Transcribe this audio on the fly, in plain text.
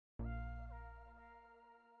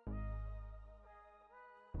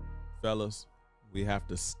Fellas, we have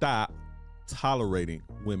to stop tolerating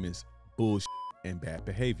women's bullshit and bad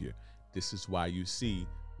behavior. This is why you see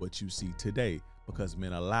what you see today, because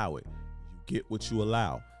men allow it. You get what you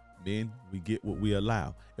allow. Men, we get what we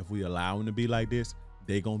allow. If we allow them to be like this,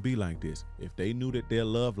 they gonna be like this. If they knew that their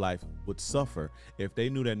love life would suffer, if they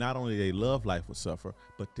knew that not only their love life would suffer,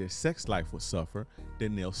 but their sex life would suffer,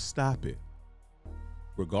 then they'll stop it.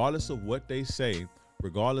 Regardless of what they say,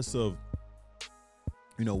 regardless of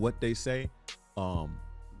what they say,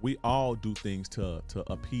 we all do things to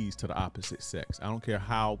appease to the opposite sex. I don't care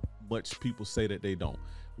how much people say that they don't,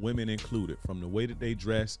 women included, from the way that they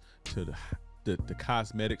dress to the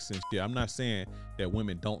cosmetics and shit. I'm not saying that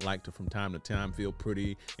women don't like to from time to time feel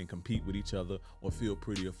pretty and compete with each other or feel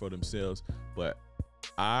prettier for themselves, but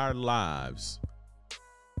our lives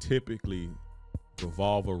typically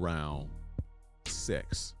revolve around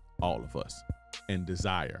sex, all of us, and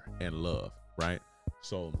desire and love, right?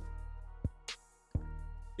 So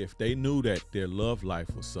if they knew that their love life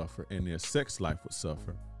would suffer and their sex life would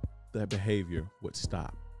suffer, that behavior would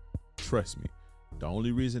stop. Trust me. The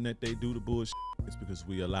only reason that they do the bullshit is because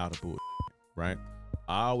we allow the bullshit, right?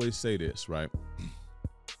 I always say this, right?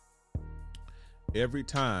 Every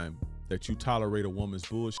time that you tolerate a woman's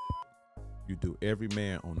bullshit, you do every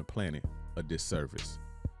man on the planet a disservice.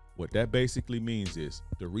 What that basically means is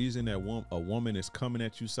the reason that a woman is coming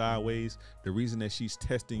at you sideways, the reason that she's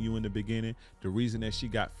testing you in the beginning, the reason that she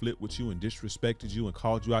got flipped with you and disrespected you and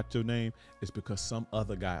called you out your name is because some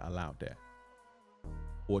other guy allowed that.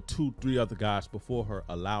 Or 2-3 other guys before her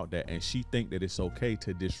allowed that, and she think that it's okay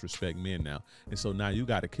to disrespect men now. And so now you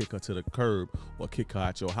got to kick her to the curb or kick her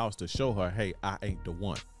out your house to show her, hey, I ain't the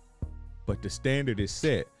one. But the standard is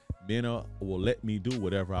set. Men will let me do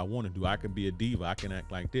whatever I want to do. I can be a diva. I can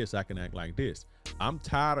act like this. I can act like this. I'm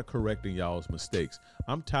tired of correcting y'all's mistakes.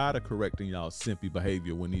 I'm tired of correcting y'all's simpy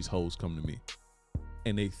behavior when these hoes come to me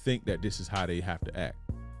and they think that this is how they have to act.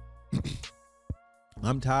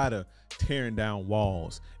 I'm tired of tearing down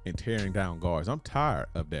walls and tearing down guards. I'm tired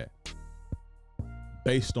of that.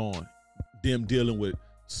 Based on them dealing with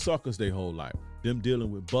suckers their whole life, them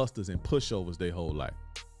dealing with busters and pushovers their whole life.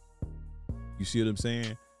 You see what I'm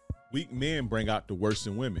saying? Weak men bring out the worst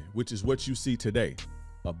in women, which is what you see today.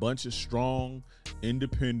 A bunch of strong,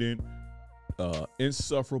 independent,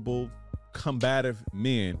 insufferable, combative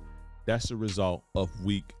men. That's the result of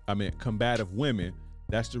combative women.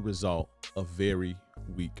 That's the result of very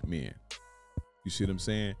weak men. You see what I'm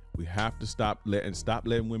saying? We have to stop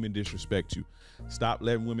letting women disrespect you. Stop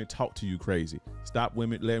letting women talk to you crazy. Stop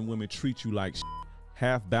letting women treat you like shit.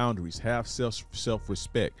 Have boundaries, have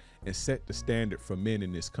self-respect, and set the standard for men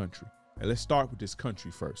in this country. And let's start with this country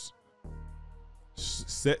first.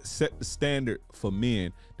 Set the standard for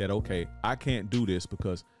men that, okay, I can't do this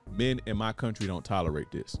because men in my country don't tolerate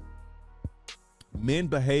this. Men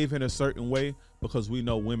behave in a certain way because we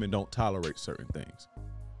know women don't tolerate certain things.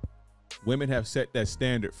 Women have set that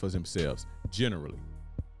standard for themselves generally,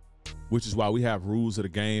 which is why we have rules of the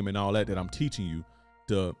game and all that I'm teaching you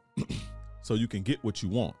to so you can get what you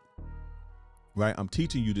want, right? I'm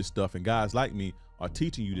teaching you this stuff, and guys like me are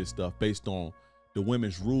teaching you this stuff based on the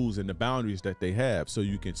women's rules and the boundaries that they have so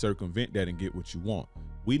you can circumvent that and get what you want.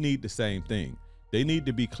 We need the same thing. They need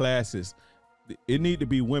to be classes. It need to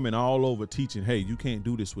be women all over teaching, hey, you can't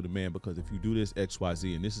do this with a man because if you do this X, Y,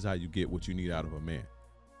 Z, and this is how you get what you need out of a man.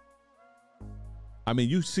 I mean,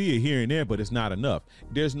 you see it here and there, but it's not enough.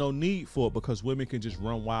 There's no need for it because women can just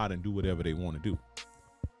run wild and do whatever they want to do.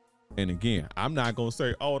 And again, I'm not going to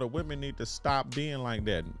say, oh, the women need to stop being like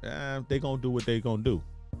that. They going to do what they going to do.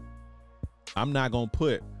 I'm not going to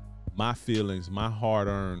put my feelings, my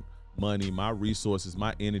hard-earned money, my resources,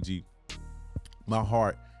 my energy, my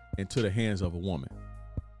heart into the hands of a woman.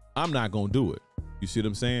 I'm not going to do it. You see what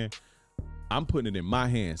I'm saying? I'm putting it in my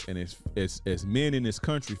hands. And as men in this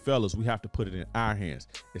country, fellas, we have to put it in our hands.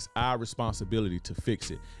 It's our responsibility to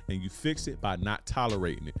fix it. And you fix it by not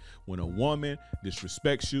tolerating it. When a woman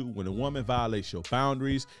disrespects you, when a woman violates your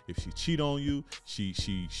boundaries, if she cheat on you, she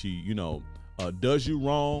does you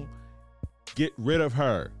wrong, get rid of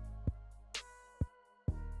her.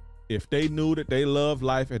 If they knew that their love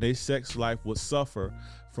life and their sex life would suffer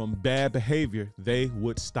from bad behavior, they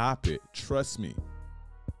would stop it. Trust me.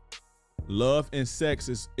 Love and sex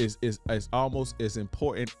is almost as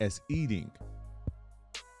important as eating.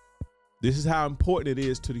 This is how important it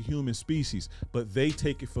is to the human species, but they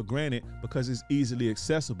take it for granted because it's easily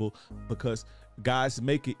accessible, because guys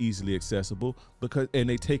make it easily accessible, and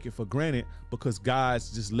they take it for granted because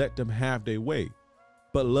guys just let them have their way.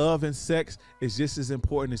 But love and sex is just as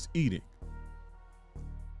important as eating.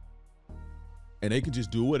 And they can just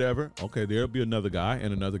do whatever. Okay, there'll be another guy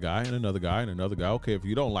and another guy and another guy and another guy. Okay, if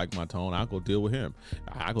you don't like my tone, I'll go deal with him.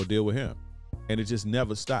 I'll go deal with him. And it just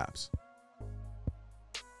never stops.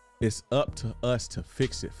 It's up to us to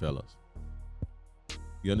fix it, fellas.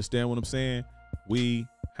 You understand what I'm saying? We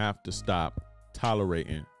have to stop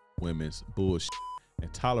tolerating women's bullshit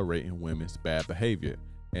and tolerating women's bad behavior.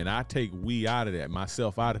 And I take we out of that,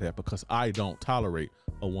 myself out of that, because I don't tolerate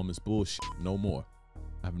a woman's bullshit no more.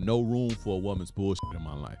 I have no room for a woman's bullshit in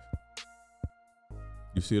my life.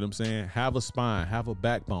 You see what I'm saying? Have a spine, have a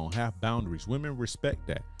backbone, have boundaries. Women respect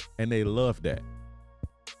that, and they love that.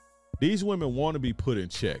 These women want to be put in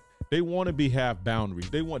check. They want to have boundaries.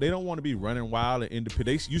 They don't want to be running wild and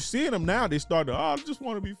independent. You seeing them now, they start to, I just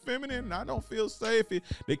want to be feminine and I don't feel safe.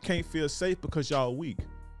 They can't feel safe because y'all weak.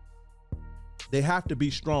 They have to be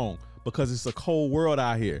strong because it's a cold world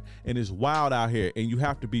out here and it's wild out here, and you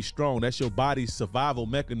have to be strong. That's your body's survival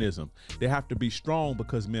mechanism. They have to be strong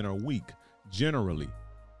because men are weak generally.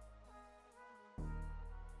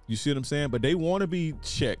 You see what I'm saying? But they want to be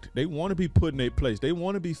checked. They want to be put in their place. They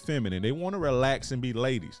want to be feminine. They want to relax and be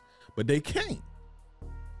ladies, but they can't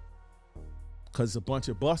because it's a bunch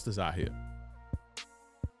of busters out here.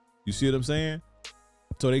 You see what I'm saying?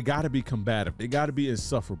 So they got to be combative. They got to be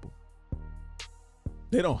insufferable.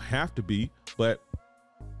 They don't have to be, but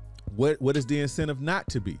what is the incentive not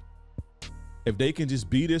to be? If they can just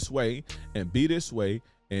be this way and be this way,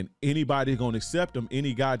 and anybody's gonna accept them,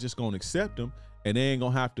 any guy just gonna accept them, and they ain't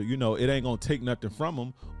gonna have to, it ain't gonna take nothing from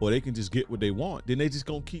them, or they can just get what they want, then they just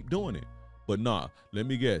gonna keep doing it. But nah, let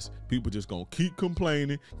me guess, people just gonna keep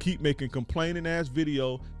complaining, keep making complaining ass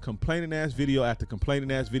video after complaining ass video after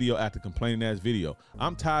complaining ass video.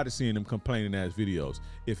 I'm tired of seeing them complaining ass videos.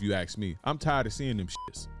 If you ask me, I'm tired of seeing them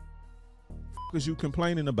shits. What is you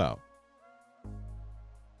complaining about?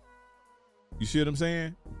 You see what I'm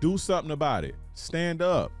saying? Do something about it. Stand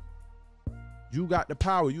up. You got the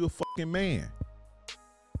power. You a fucking man.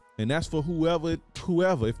 And that's for whoever.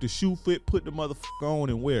 If the shoe fit, put the motherfucker on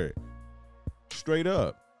and wear it. Straight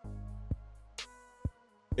up.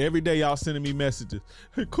 Every day y'all sending me messages.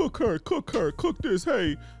 Hey, cook this.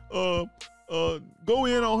 Hey, go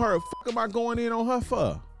in on her. Fuck am I going in on her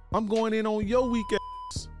for? I'm going in on your weak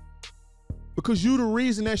ass. Because you the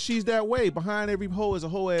reason that she's that way. Behind every hoe is a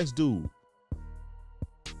hoe ass dude.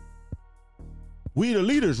 We the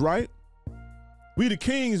leaders, right? We the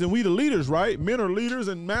kings and we the leaders, right? Men are leaders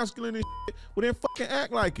and masculine and shit. Well, then fucking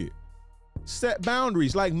act like it. Set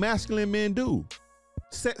boundaries like masculine men do.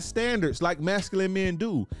 Set standards like masculine men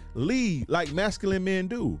do. Lead like masculine men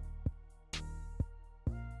do.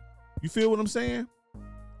 You feel what I'm saying?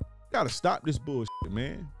 Gotta stop this bullshit,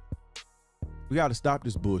 man. We gotta stop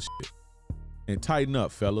this bullshit and tighten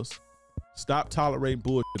up, fellas. Stop tolerating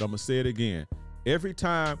bullshit. I'm gonna say it again. Every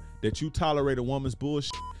time that you tolerate a woman's bullshit,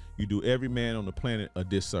 you do every man on the planet a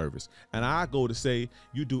disservice. And I go to say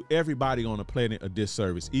you do everybody on the planet a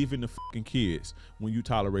disservice, even the fucking kids, when you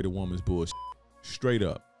tolerate a woman's bullshit. Straight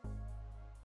up.